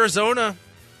far as Arizona,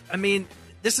 I mean,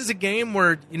 this is a game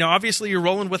where, obviously you're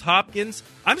rolling with Hopkins.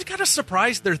 I'm just kind of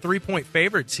surprised they're 3-point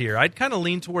favorites here. I'd kind of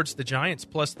lean towards the Giants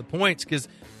plus the points because,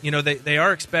 they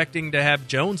are expecting to have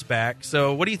Jones back.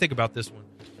 So what do you think about this one?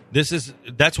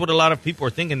 That's what a lot of people are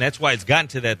thinking. That's why it's gotten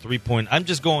to that 3-point. I'm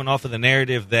just going off of the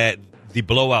narrative that the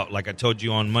blowout, like I told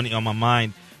you on Money on My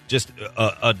Mind, just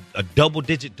a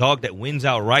double-digit dog that wins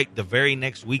outright the very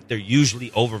next week, they're usually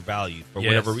overvalued for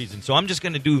whatever reason. So I'm just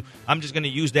going to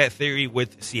use that theory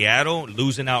with Seattle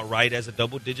losing outright as a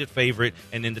double-digit favorite,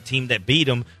 and then the team that beat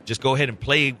them, just go ahead and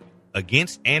play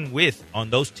against and with on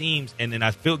those teams, and then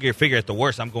I figure at the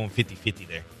worst, I'm going 50-50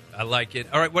 there. I like it.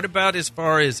 All right, what about as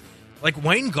far as like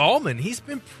Wayne Gallman? He's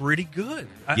been pretty good.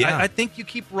 I think you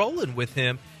keep rolling with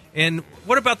him. And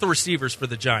what about the receivers for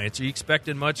the Giants? Are you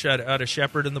expecting much out of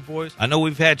Shepard and the boys? I know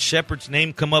we've had Shepard's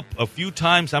name come up a few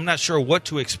times. I'm not sure what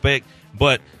to expect,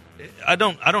 but I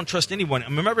don't trust anyone.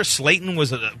 Remember Slayton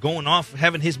was going off,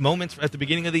 having his moments at the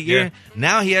beginning of the year? Yeah.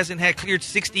 Now he hasn't had cleared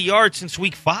 60 yards since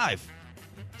week 5.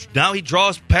 Now he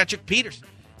draws Patrick Peterson.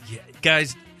 Yeah,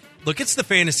 guys, look, it's the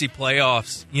fantasy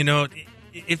playoffs.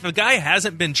 If a guy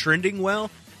hasn't been trending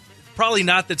well, probably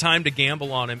not the time to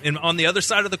gamble on him. And on the other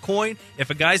side of the coin, if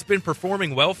a guy's been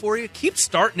performing well for you, keep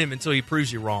starting him until he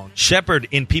proves you wrong. Shepard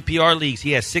in PPR leagues,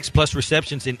 he has 6+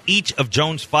 receptions in each of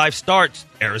Jones' 5 starts.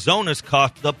 Arizona's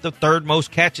coughed up the 3rd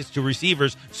most catches to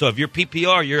receivers. So if you're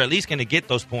PPR, you're at least going to get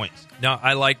those points. No,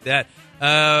 I like that.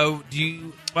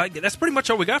 That's pretty much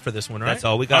all we got for this one, right? That's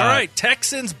all we got. All right,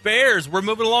 Texans, Bears. We're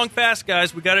moving along fast,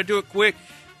 guys. We got to do it quick.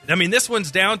 I mean, this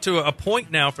one's down to a point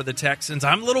now for the Texans.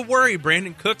 I'm a little worried.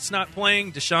 Brandon Cook's not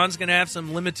playing. Deshaun's going to have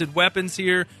some limited weapons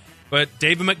here. But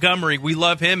David Montgomery, we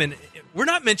love him. And we're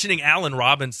not mentioning Allen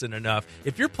Robinson enough.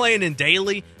 If you're playing in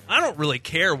daily, I don't really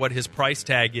care what his price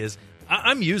tag is.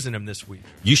 I'm using him this week.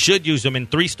 You should use him. In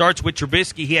 3 starts with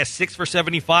Trubisky, he has 6 for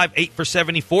 75, 8 for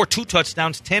 74, 2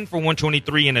 touchdowns, 10 for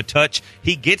 123 and a touch.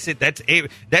 He gets it. That's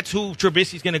who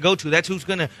Trubisky's going to go to. That's who's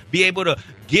going to be able to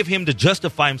give him to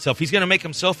justify himself. He's going to make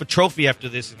himself a trophy after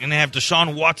this. He's going to have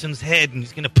Deshaun Watson's head, and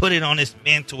he's going to put it on his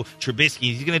mantle,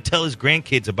 Trubisky. He's going to tell his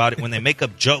grandkids about it when they make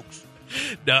up jokes.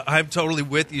 No, I'm totally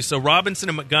with you. So Robinson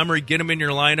and Montgomery, get them in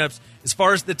your lineups. As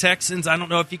far as the Texans, I don't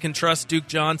know if you can trust Duke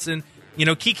Johnson.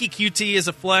 Kiki QT is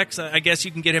a flex. I guess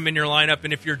you can get him in your lineup.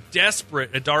 And if you're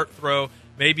desperate, a dart throw,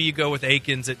 maybe you go with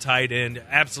Akins at tight end.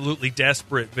 Absolutely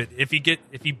desperate. But if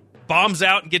he bombs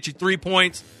out and gets you 3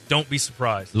 points, don't be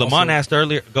surprised. Lamont asked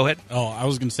earlier. Go ahead. Oh, I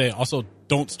was going to say, also,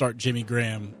 don't start Jimmy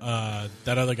Graham.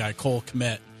 That other guy, Cole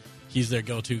Kmet, he's their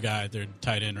go-to guy. They're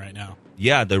tight end right now.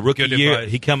 Yeah, the rookie year,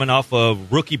 he coming off a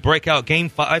rookie breakout game,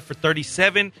 5 for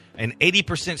 37, and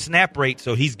 80% snap rate,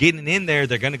 so he's getting in there.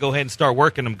 They're going to go ahead and start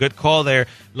working him. Good call there.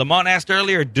 Lamont asked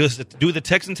earlier, do the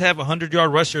Texans have a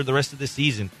 100-yard rusher the rest of the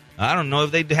season? I don't know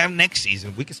if they have next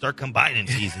season. We can start combining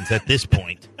seasons at this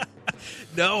point.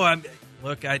 No, I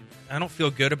don't feel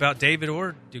good about David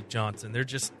or Duke Johnson. They're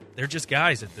just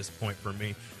guys at this point for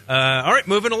me. All right,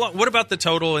 moving along. What about the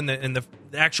total and the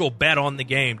actual bet on the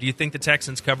game? Do you think the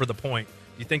Texans cover the point?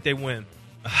 Do you think they win?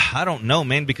 I don't know,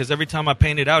 man, because every time I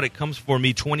paint it out, it comes for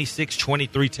me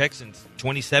 26-23 Texans,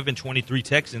 27-23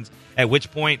 Texans, at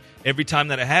which point, every time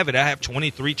that I have it, I have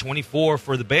 23-24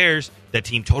 for the Bears. That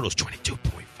team total is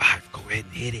 22.5. Go ahead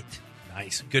and hit it.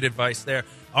 Nice. Good advice there.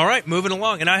 All right, moving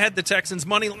along. And I had the Texans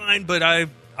money line, but I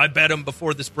bet them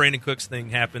before this Brandon Cooks thing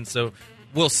happened, so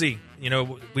we'll see.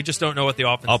 We just don't know what the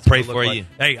offense is. I'll pray for you.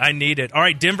 Hey, I need it. All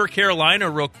right, Denver, Carolina,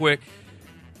 real quick.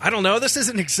 I don't know. This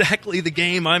isn't exactly the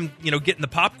game I'm, getting the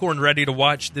popcorn ready to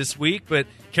watch this week, but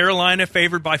Carolina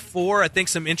favored by 4. I think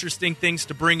some interesting things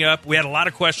to bring up. We had a lot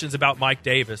of questions about Mike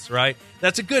Davis, right?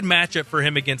 That's a good matchup for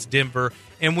him against Denver,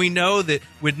 and we know that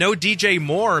with no DJ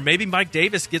Moore, maybe Mike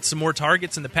Davis gets some more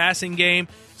targets in the passing game,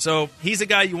 so he's a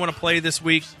guy you want to play this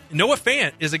week. Noah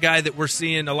Fant is a guy that we're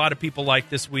seeing a lot of people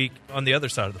like this week on the other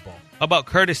side of the ball. How about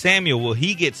Curtis Samuel? Will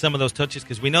he get some of those touches?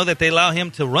 Because we know that they allow him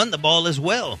to run the ball as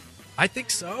well. I think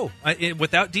so.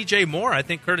 Without DJ Moore, I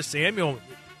think Curtis Samuel,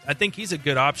 I think he's a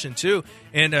good option too.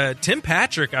 And Tim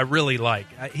Patrick, I really like.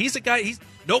 He's a guy,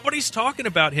 nobody's talking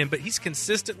about him, but he's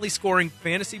consistently scoring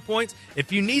fantasy points.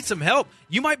 If you need some help,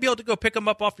 you might be able to go pick him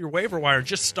up off your waiver wire and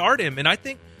just start him. And I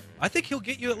think he'll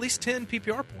get you at least 10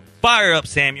 PPR points. Fire up,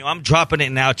 Samuel. I'm dropping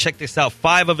it now. Check this out.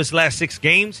 5 of his last 6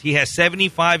 games, he has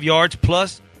 75 yards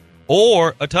plus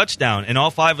or a touchdown. In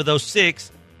all 5 of those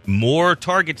 6, more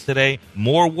targets today,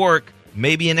 more work,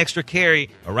 maybe an extra carry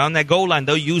around that goal line.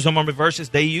 They'll use him on reverses.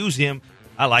 They use him.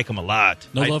 I like him a lot.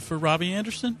 No love for Robbie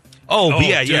Anderson? Oh,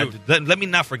 yeah. Let me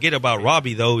not forget about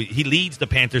Robbie, though. He leads the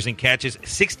Panthers in catches.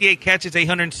 68 catches,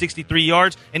 863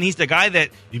 yards, and he's the guy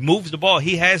that moves the ball.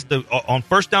 He has on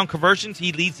first down conversions,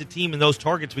 he leads the team in those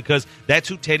targets because that's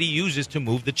who Teddy uses to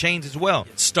move the chains as well.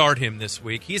 Start him this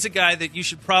week. He's a guy that you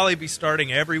should probably be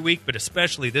starting every week, but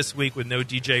especially this week with no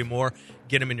DJ Moore.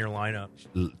 Get him in your lineup.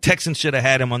 Texans should have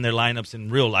had him on their lineups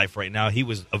in real life right now. He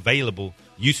was available.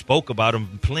 You spoke about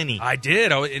him plenty. I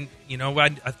did. I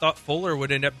thought Fuller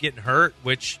would end up getting hurt,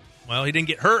 which, well, he didn't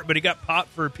get hurt, but he got popped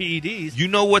for PEDs. You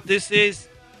know what this is?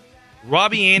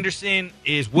 Robbie Anderson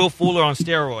is Will Fuller on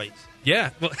steroids. Yeah.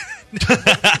 Well, we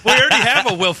already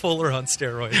have a Will Fuller on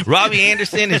steroids. Robbie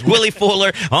Anderson is Willie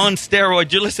Fuller on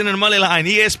steroids. You're listening to Moneyline,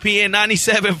 ESPN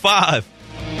 97.5.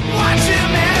 Watch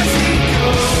him as he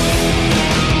goes.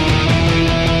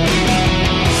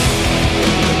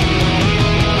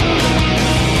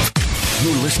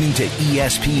 You're listening to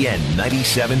ESPN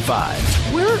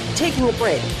 97.5. We're taking a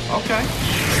break. Okay.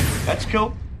 That's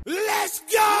cool. Let's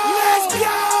go! Let's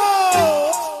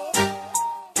go!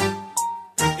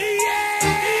 Yeah!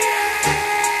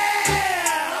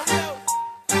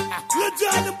 Good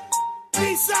job, the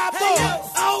Eastside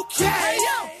Boys. Okay.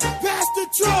 Pastor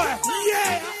Troy.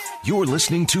 Yeah. You're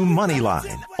listening to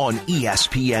Moneyline on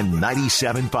ESPN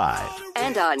 97.5.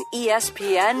 And on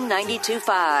ESPN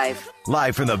 92.5.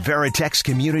 Live from the Veritex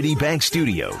Community Bank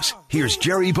Studios, here's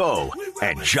Jerry Bowe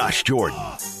and Josh Jordan.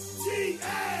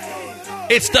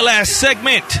 It's the last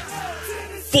segment.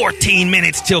 14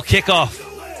 minutes till kickoff.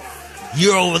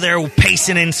 You're over there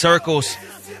pacing in circles,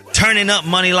 turning up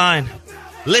Moneyline,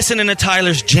 listening to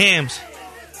Tyler's jams,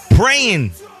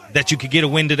 praying that you could get a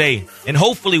win today. And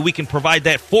hopefully we can provide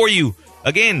that for you.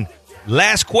 Again,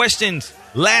 last questions.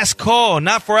 Last call,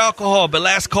 not for alcohol, but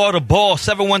last call to ball,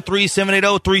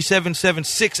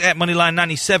 713-780-3776 at Moneyline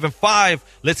 97.5.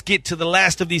 Let's get to the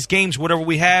last of these games, whatever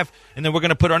we have, and then we're going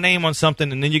to put our name on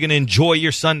something, and then you're going to enjoy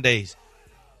your Sundays.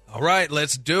 All right,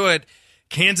 let's do it.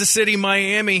 Kansas City,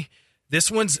 Miami. This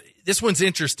one's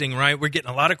interesting, right? We're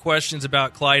getting a lot of questions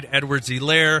about Clyde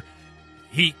Edwards-Helaire.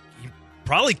 He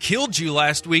probably killed you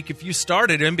last week if you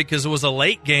started him because it was a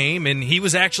late game and he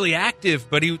was actually active,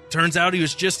 but turns out he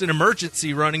was just an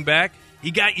emergency running back.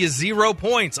 He got you 0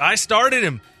 points. I started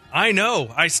him. I know.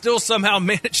 I still somehow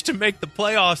managed to make the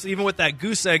playoffs even with that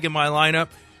goose egg in my lineup.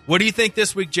 What do you think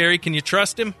this week, Jerry? Can you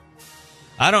trust him?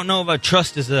 I don't know if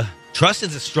trust is a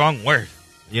strong word.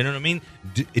 You know what I mean?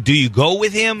 Do you go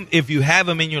with him if you have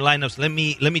him in your lineups? Let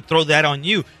me throw that on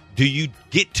you. Do you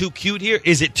get too cute here?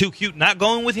 Is it too cute not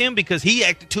going with him? Because he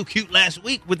acted too cute last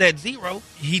week with that 0.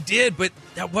 He did, but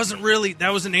that was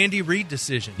an Andy Reid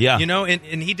decision. Yeah.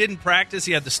 And he didn't practice.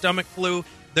 He had the stomach flu.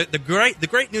 The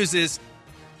great news is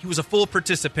he was a full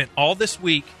participant all this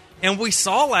week. And we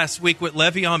saw last week what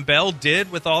Le'Veon Bell did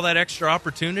with all that extra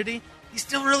opportunity. He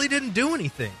still really didn't do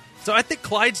anything. So I think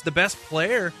Clyde's the best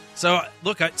player. So,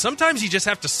 look, sometimes you just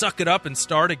have to suck it up and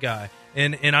start a guy.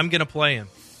 And I'm going to play him.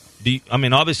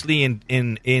 Obviously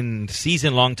in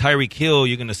season-long Tyreek Hill,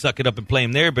 you're going to suck it up and play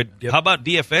him there. But How about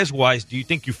DFS-wise? Do you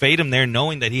think you fade him there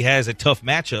knowing that he has a tough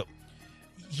matchup?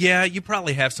 Yeah, you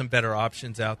probably have some better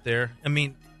options out there. I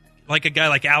mean, like a guy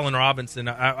like Allen Robinson,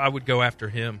 I would go after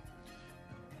him.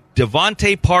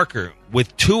 Devontae Parker,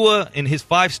 with Tua in his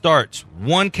 5 starts,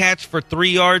 1 catch for 3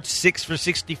 yards, 6 for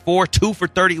 64, 2 for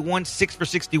 31, 6 for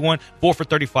 61, 4 for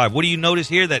 35. What do you notice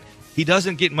here? That he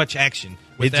doesn't get much action.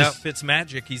 Without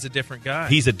Fitzmagic, he's a different guy.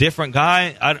 He's a different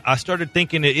guy. I started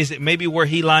thinking, is it maybe where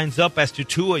he lines up as to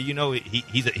Tua?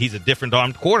 He's a different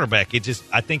armed quarterback.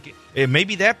 I think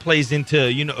maybe that plays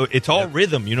into, it's all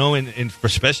rhythm, and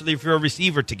especially if you're a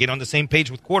receiver, to get on the same page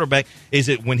with quarterback. Is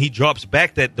it when he drops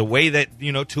back, that the way that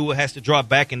Tua has to drop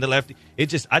back in the left?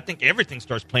 I think everything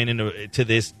starts playing into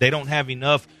this. They don't have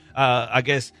enough,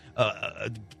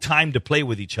 time to play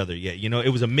with each other yet. It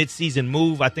was a mid-season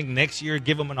move. I think next year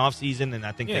give them an off-season, and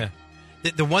I think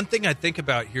the one thing I think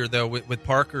about here, though, with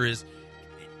Parker is,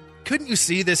 couldn't you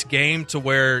see this game to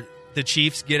where the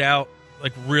Chiefs get out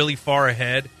like really far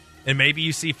ahead, and maybe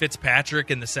you see Fitzpatrick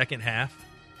in the second half?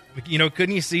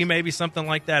 Couldn't you see maybe something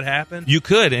like that happen? You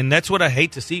could, and that's what I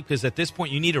hate to see, because at this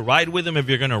point you need to ride with him if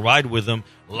you're going to ride with him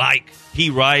like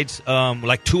he rides,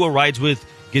 like Tua rides with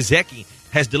Gesicki.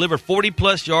 Has delivered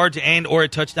 40-plus yards and or a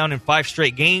touchdown in 5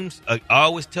 straight games. I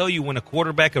always tell you, when a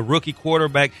rookie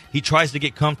quarterback, he tries to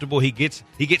get comfortable. He gets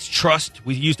trust.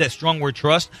 We use that strong word,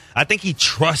 trust. I think he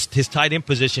trusts his tight end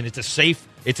position. It's a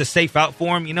safe out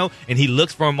for him, and he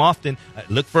looks for him often.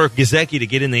 Look for Gesicki to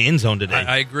get in the end zone today.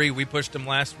 I agree. We pushed him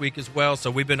last week as well,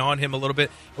 so we've been on him a little bit.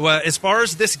 Well, as far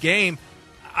as this game,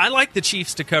 I like the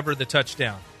Chiefs to cover the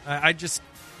touchdown. I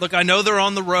know they're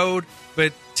on the road,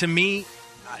 but to me,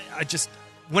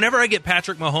 whenever I get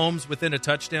Patrick Mahomes within a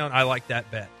touchdown, I like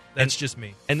that bet. That's just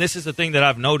me. And this is the thing that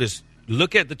I've noticed.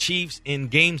 Look at the Chiefs in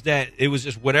games that it was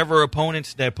just whatever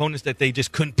opponents that they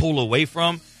just couldn't pull away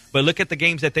from. But look at the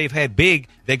games that they've had big.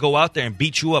 They go out there and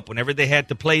beat you up whenever they had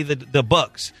to play the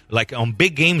Bucks. Like on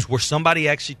big games where somebody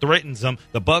actually threatens them,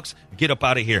 the Bucks, get up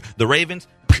out of here. The Ravens,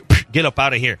 get up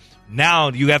out of here. Now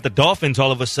you have the Dolphins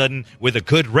all of a sudden with a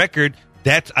good record.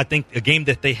 That's, I think, a game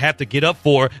that they have to get up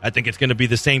for. I think it's going to be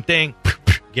the same thing.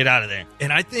 Get out of there.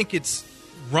 And I think it's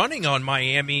running on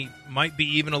Miami might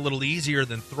be even a little easier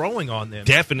than throwing on them.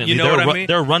 Definitely. What I mean?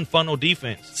 They're a run funnel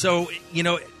defense. So,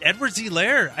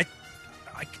 Edwards-Helaire,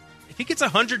 if he gets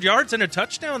 100 yards and a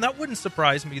touchdown, that wouldn't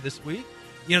surprise me this week.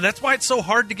 That's why it's so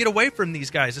hard to get away from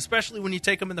these guys, especially when you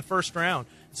take them in the first round.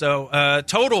 So,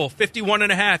 total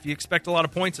 51.5. You expect a lot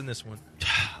of points in this one.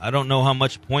 I don't know how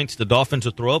much points the Dolphins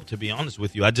will throw up, to be honest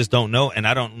with you. I just don't know. And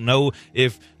I don't know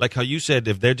if, like how you said,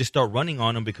 if they just start running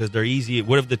on them because they're easy.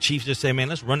 What if the Chiefs just say, man,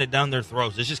 let's run it down their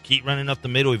throats. Let's just keep running up the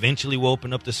middle. Eventually we'll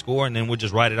open up the score, and then we'll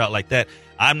just ride it out like that.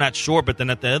 I'm not sure. But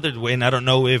then at the other way, and I don't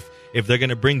know if they're going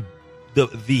to bring the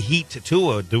heat to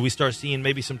Tua. Do we start seeing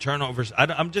maybe some turnovers? I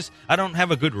don't have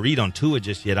a good read on Tua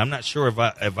just yet. I'm not sure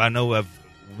if I know of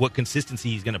what consistency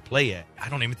he's going to play at. I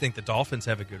don't even think the Dolphins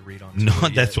have a good read on Tua. No,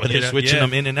 that's why they're switching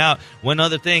them in and out. One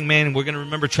other thing, man, we're going to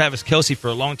remember Travis Kelce for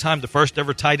a long time, the first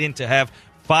ever tight end to have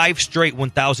 5 straight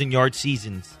 1,000-yard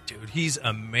seasons. Dude, he's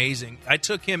amazing. I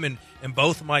took him in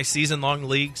both my season-long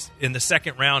leagues, in the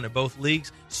second round in both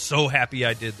leagues. So happy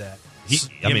I did that. He's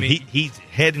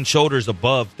head and shoulders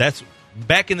above. That's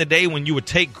back in the day when you would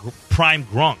take prime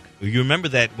Gronk. You remember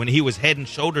that when he was head and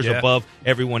shoulders above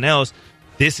everyone else.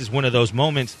 This is one of those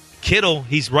moments. Kittle,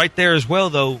 he's right there as well,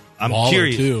 though. I'm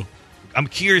curious. Too. I'm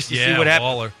curious to see what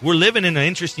happens. We're living in an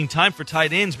interesting time for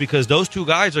tight ends because those two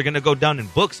guys are going to go down in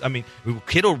books. I mean,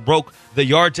 Kittle broke the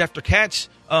yards after catch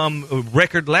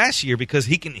record last year because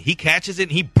he catches it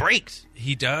and he breaks.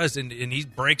 He does, and he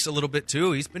breaks a little bit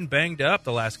too. He's been banged up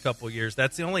the last couple of years.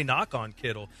 That's the only knock on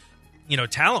Kittle.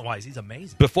 Talent-wise, he's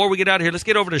amazing. Before we get out of here, let's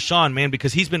get over to Sean, man,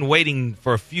 because he's been waiting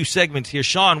for a few segments here.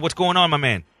 Sean, what's going on, my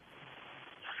man?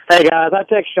 Hey, guys, I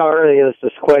texted y'all earlier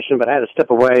this question, but I had to step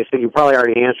away, so you probably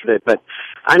already answered it. But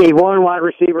I need one wide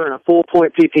receiver in a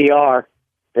full-point PPR.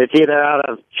 It's either out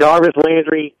of Jarvis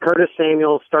Landry, Curtis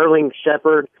Samuel, Sterling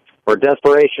Shepard, or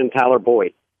Desperation Tyler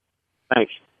Boyd.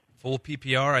 Thanks. Full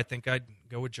PPR, I think I'd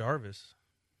go with Jarvis.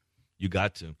 You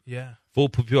got to. Yeah. Full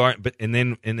PPR, but and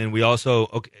then we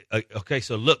also okay.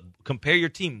 So look, compare your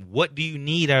team. What do you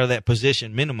need out of that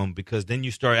position minimum? Because then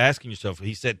you start asking yourself.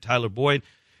 He said Tyler Boyd.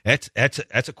 That's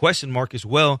a question mark as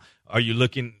well. Are you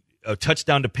looking a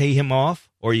touchdown to pay him off,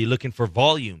 or are you looking for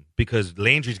volume? Because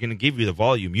Landry's going to give you the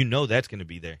volume. That's going to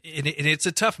be there. And it's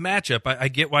a tough matchup. I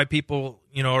get why people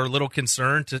are a little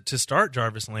concerned to start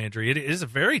Jarvis Landry. It is a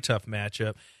very tough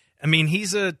matchup. I mean,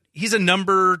 he's a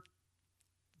number,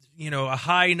 a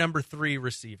high number 3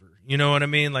 receiver. You know what I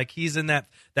mean? Like he's in that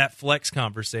flex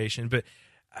conversation. But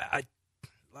I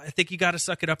think you got to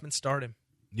suck it up and start him.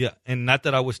 Yeah, and not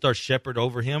that I would start Shepard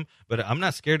over him, but I'm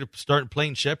not scared of starting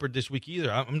playing Shepard this week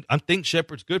either. I think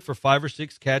Shepard's good for 5 or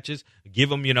 6 catches. Give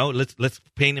him, let's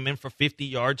paint him in for 50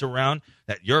 yards around.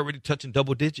 That you're already touching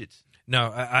double digits. No,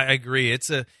 I agree. It's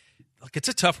a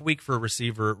tough week for a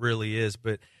receiver. It really is,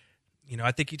 but.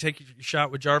 I think you take your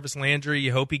shot with Jarvis Landry.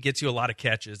 You hope he gets you a lot of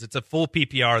catches. It's a full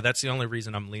PPR. That's the only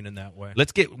reason I'm leaning that way.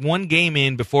 Let's get one game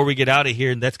in before we get out of here,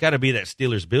 and that's got to be that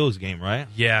Steelers-Bills game, right?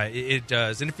 Yeah, it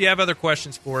does. And if you have other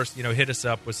questions for us, hit us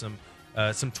up with some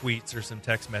tweets or some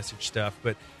text message stuff.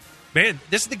 But, man,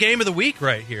 this is the game of the week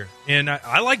right here. And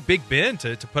I like Big Ben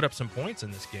to put up some points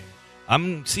in this game.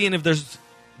 I'm seeing if their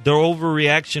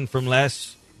overreaction from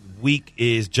last week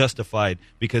is justified,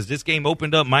 because this game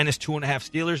opened up -2.5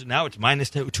 Steelers, and now it's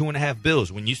 -2.5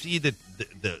 Bills. When you see the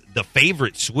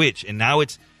favorite switch, and now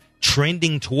it's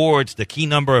trending towards the key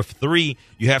number of 3,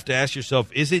 you have to ask yourself,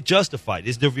 is it justified?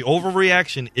 Is there the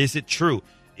overreaction? Is it true?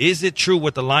 Is it true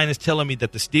what the line is telling me,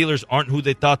 that the Steelers aren't who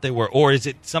they thought they were? Or is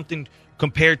it something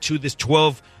compared to this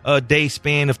 12-day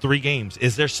span of 3 games?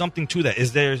 Is there something to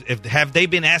that? Have they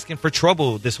been asking for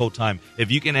trouble this whole time?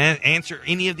 If you can answer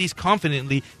any of these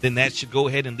confidently, then that should go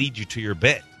ahead and lead you to your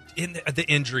bet. In the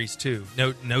injuries, too.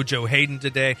 No Joe Hayden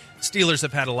today. Steelers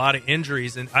have had a lot of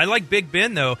injuries. And I like Big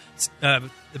Ben, though. The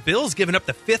Bills given up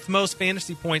the 5th most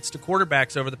fantasy points to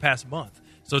quarterbacks over the past month.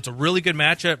 So it's a really good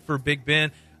matchup for Big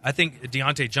Ben. I think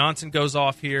Deontay Johnson goes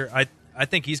off here. I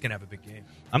think he's going to have a big game.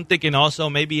 I'm thinking also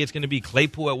maybe it's going to be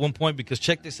Claypool at one point, because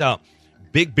check this out.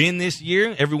 Big Ben this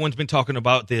year, everyone's been talking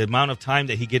about the amount of time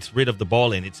that he gets rid of the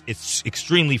ball in. It's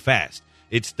extremely fast.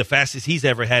 It's the fastest he's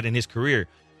ever had in his career.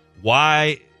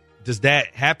 Why does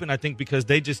that happen? I think because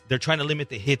they're trying to limit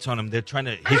the hits on him. They're trying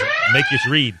to make his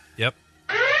read. Yep.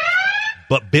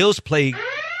 But Bills play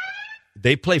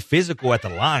physical at the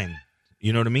line.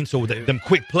 You know what I mean? So them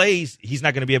quick plays, he's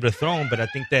not going to be able to throw them. But I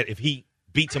think that if he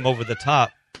beats him over the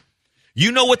top,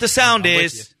 you know what the sound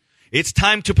is. It's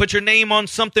time to put your name on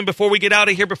something before we get out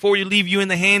of here, before we leave you in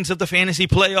the hands of the fantasy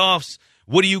playoffs.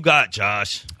 What do you got,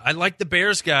 Josh? I like the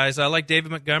Bears guys. I like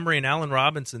David Montgomery and Allen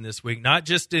Robinson this week, not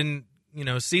just in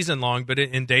season long, but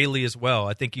in daily as well.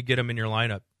 I think you get them in your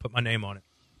lineup. Put my name on it.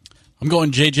 I'm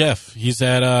going J. Jeff. He's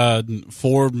had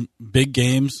 4 big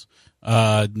games.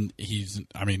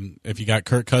 If you got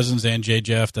Kirk Cousins and J.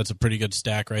 Jeff, that's a pretty good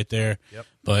stack right there. Yep.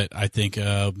 But I think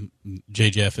J.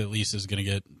 Jeff at least is going to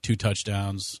get 2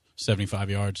 touchdowns,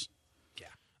 75 yards. Yeah.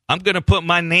 I'm going to put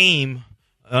my name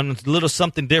on a little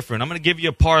something different. I'm going to give you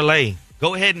a parlay.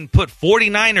 Go ahead and put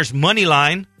 49ers money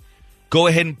line. Go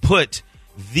ahead and put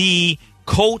the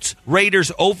Colts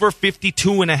Raiders over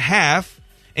 52.5,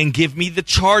 and give me the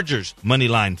Chargers money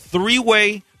line.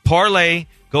 3-way parlay.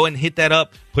 Go ahead and hit that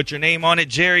up. Put your name on it,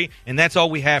 Jerry. And that's all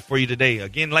we have for you today.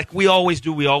 Again, like we always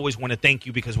do, we always want to thank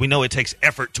you, because we know it takes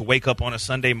effort to wake up on a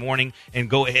Sunday morning and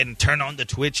go ahead and turn on the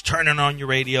Twitch, turn on your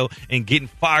radio, and getting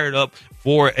fired up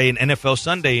for an NFL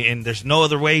Sunday. And there's no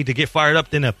other way to get fired up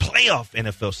than a playoff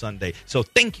NFL Sunday. So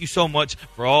thank you so much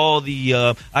for all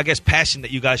the, passion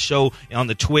that you guys show on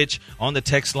the Twitch, on the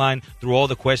text line, through all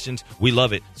the questions. We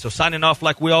love it. So signing off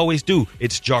like we always do,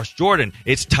 it's Josh Jordan,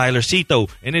 it's Tyler Cito,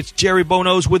 and it's Jerry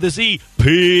Bonos with a Z.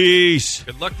 Peace.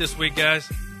 Good luck this week,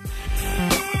 guys.